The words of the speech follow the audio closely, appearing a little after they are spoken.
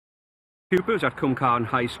Pupils at Cwmcarn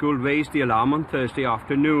High School raised the alarm on Thursday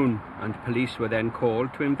afternoon, and police were then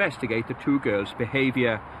called to investigate the two girls'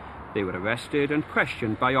 behaviour. They were arrested and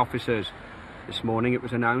questioned by officers. This morning it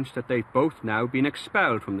was announced that they've both now been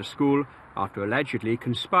expelled from the school after allegedly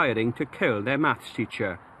conspiring to kill their maths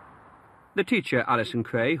teacher. The teacher, Alison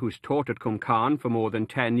Cray, who's taught at Cwmcarn for more than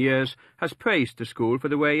 10 years, has praised the school for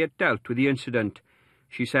the way it dealt with the incident.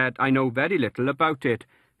 She said, "I know very little about it.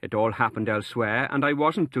 It all happened elsewhere and I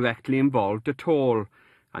wasn't directly involved at all.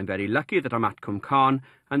 I'm very lucky that I'm at Cwmcarn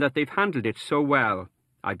and that they've handled it so well.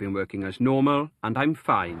 I've been working as normal and I'm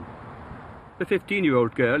fine." The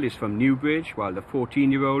 15-year-old girl is from Newbridge, while the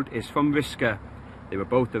 14-year-old is from Risca. They were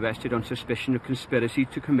both arrested on suspicion of conspiracy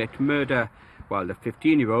to commit murder, while the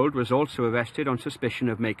 15-year-old was also arrested on suspicion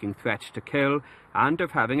of making threats to kill and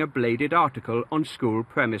of having a bladed article on school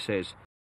premises.